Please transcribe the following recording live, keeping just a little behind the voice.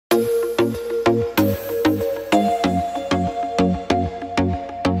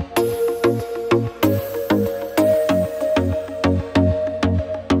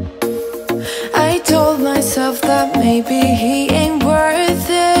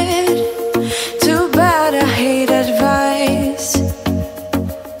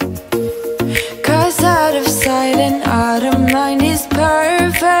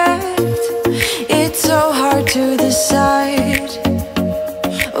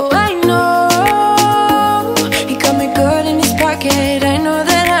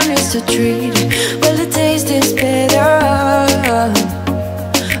a treat. Well, the taste is better.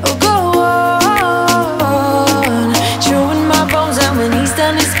 Oh, go on, chewing my bones out when he's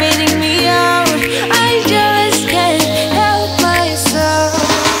done is spitting me out. I just can't help myself.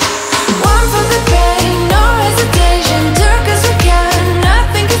 One for the pain, no hesitation. Took us we can,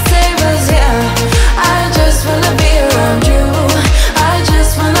 nothing can save us, yeah. I just wanna be around you. I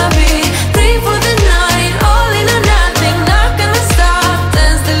just wanna be three for the night, all in or nothing. Not gonna stop,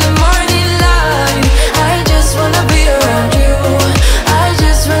 dance till the morning light. I just wanna be around you. I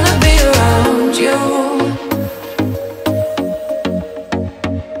just wanna be around you.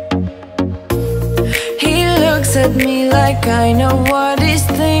 He looks at me like I know what he's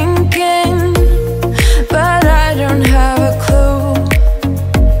thinking, but I don't have a clue.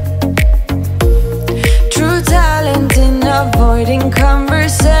 True talent in avoiding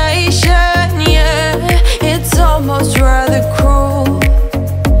conversation, yeah, it's almost rather cruel.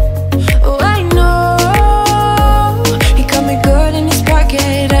 Oh, I know he got me good in his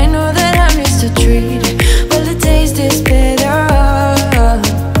pocket. I know that I'm just a treat. Well, the taste is better.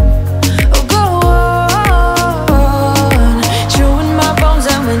 Oh, go on, chewing my bones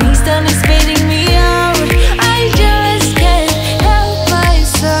out when he's done is spitting me out. I just can't help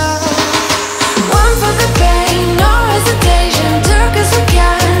myself. One for the pain, no hesitation. Took us we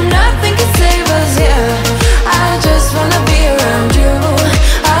can, nothing can save us, yeah. I just wanna be around you.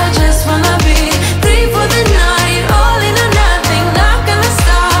 I just wanna be three for the night, all in or nothing. Not gonna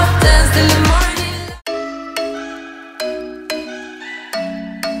stop, dance till the morning.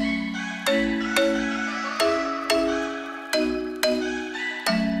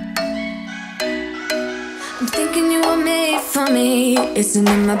 I'm thinking you were made for me. Isn't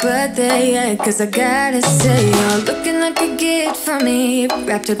it my birthday yet? Cause I gotta say, you're looking like a gift for me.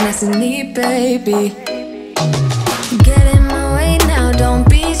 Wrapped up nice and neat, baby. Get in my way now, don't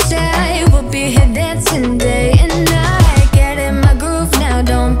be shy. We'll be here dancing day and night. Get in my groove now,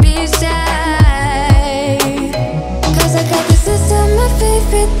 don't be shy. Cause I got this list of my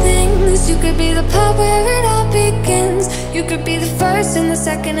favorite things. You could be the part where it all begins. You could be the first and the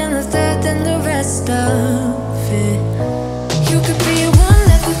second and the third and the rest of it. You could be one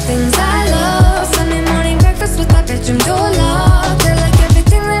of the things I love. Sunday morning breakfast with my bedroom door locked. I like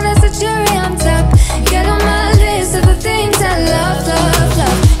everything that has a cherry on top. Get on my list of the things I love, love,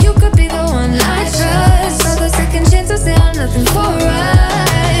 love. You could be the one I trust. All the second chances, they are nothing for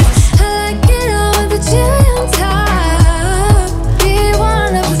us. I like it all with the cherry on top. Be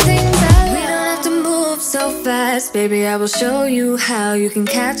one of the things I love. We don't have to move so fast, baby, I will show you how you can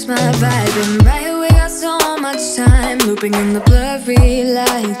catch my vibe. And right away, got so much time, looping in the blurry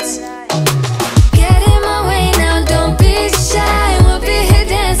lights. Get in my way now, don't be shy. We'll be here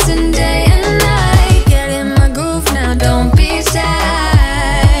dancing day and night. Get in my groove now, don't be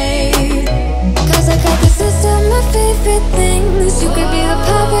shy. Cause I got this list of my favorite things. You could be the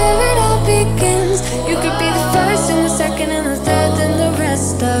part where it all begins. You could be the first and the second and the third and the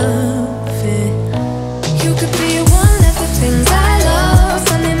rest of it. You could be one of the things I love.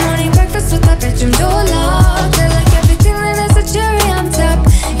 Sunday morning breakfast with my bedroom door locked. I like everything that has a cherry on top.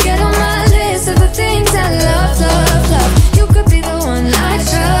 Get on my list of the things I love, love, love. You could be the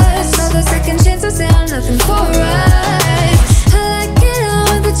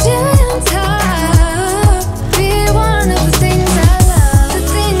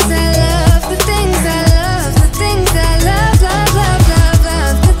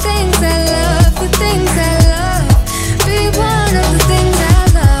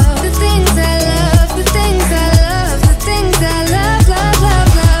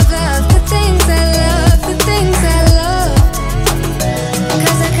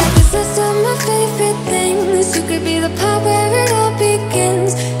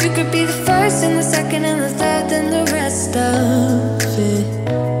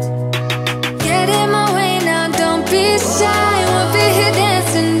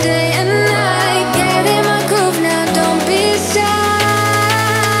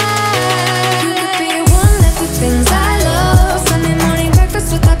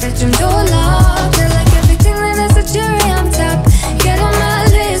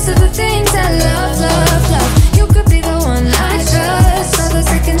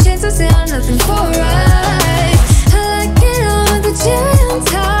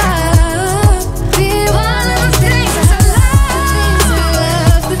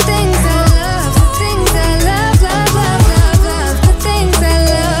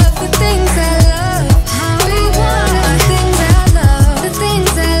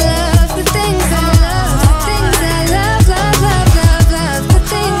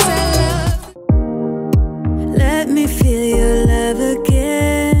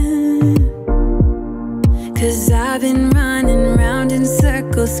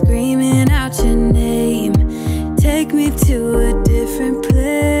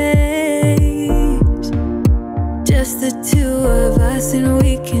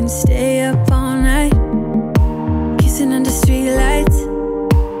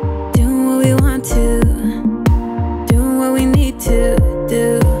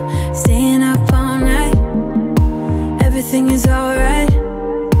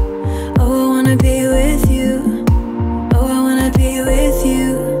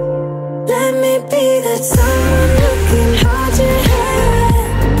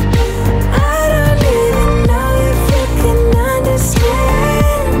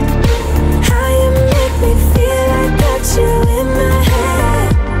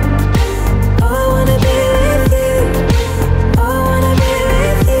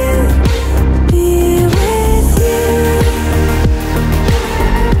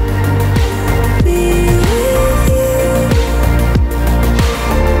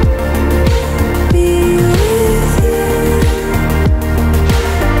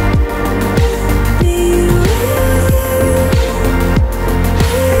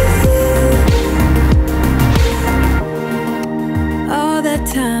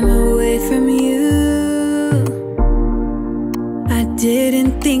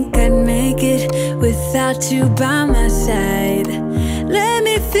think I'd make it without you by my side. Let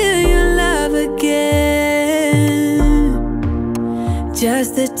me feel your love again.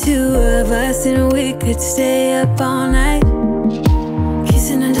 Just the two of us and we could stay up all night,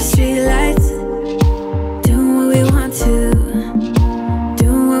 kissing under streetlights, doing what we want to,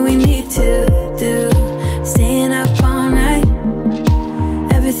 doing what we need to do, staying up all night.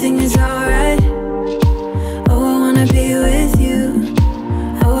 Everything is alright. Oh, I wanna be with you.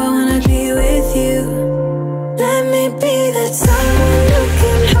 Oh, I wanna be with you. Let me be that someone who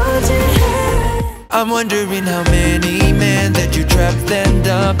can hold your hand. I'm wondering how many men that you trapped and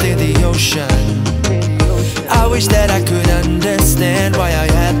dumped in the ocean. I wish that I could understand why I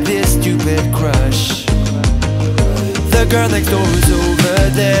had this stupid crush. The girl next door is over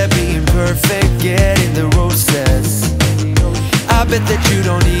there being perfect, getting the roses. I bet that you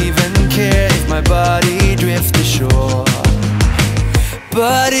don't even care if my body drifts ashore.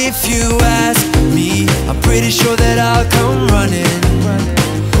 But if you ask me, I'm pretty sure that I'll come running.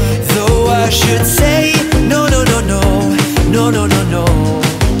 Though I should say, no, no, no, no, no, no, no, no.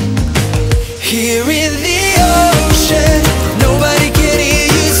 Here in the ocean, nobody can hear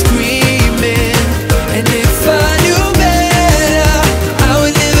you screaming. And if I knew better, I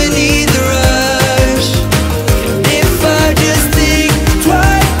would never need the rush. And if I just think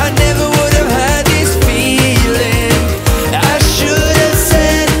twice, I never would have had this feeling. I should have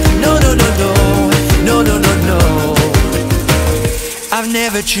said, no, no, no, no, no, no, no, no. I've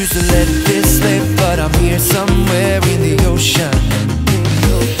never choose to let this slip, but I'm here somewhere in the ocean,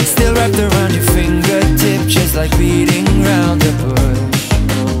 still wrapped around your fingertip, just like beating round the bush.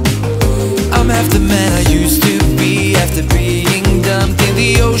 I'm half the man I used to be after being dumped in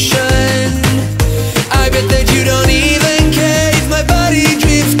the ocean. I bet that you don't even care if my body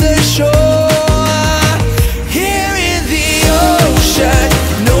drifts ashore. Here in the ocean,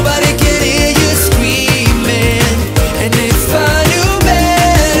 nobody can hear you screaming. And if I knew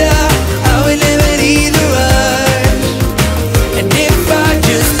better, I would never need the rush. And if I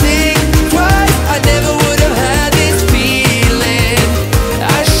just think twice, I never would have had this feeling.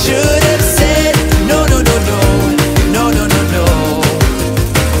 I should have said, no, no, no, no, no, no, no, no.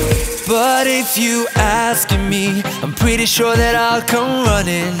 But if you asking me, I'm pretty sure that I'll come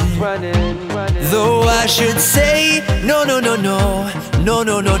running. Though I should say, no, no, no, no, no,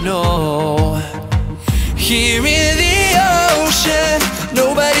 no, no, no. Here in the ocean,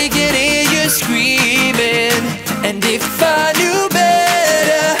 nobody can hear you screaming. And if I knew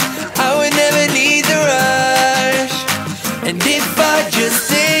better, I would never need the rush. And if I just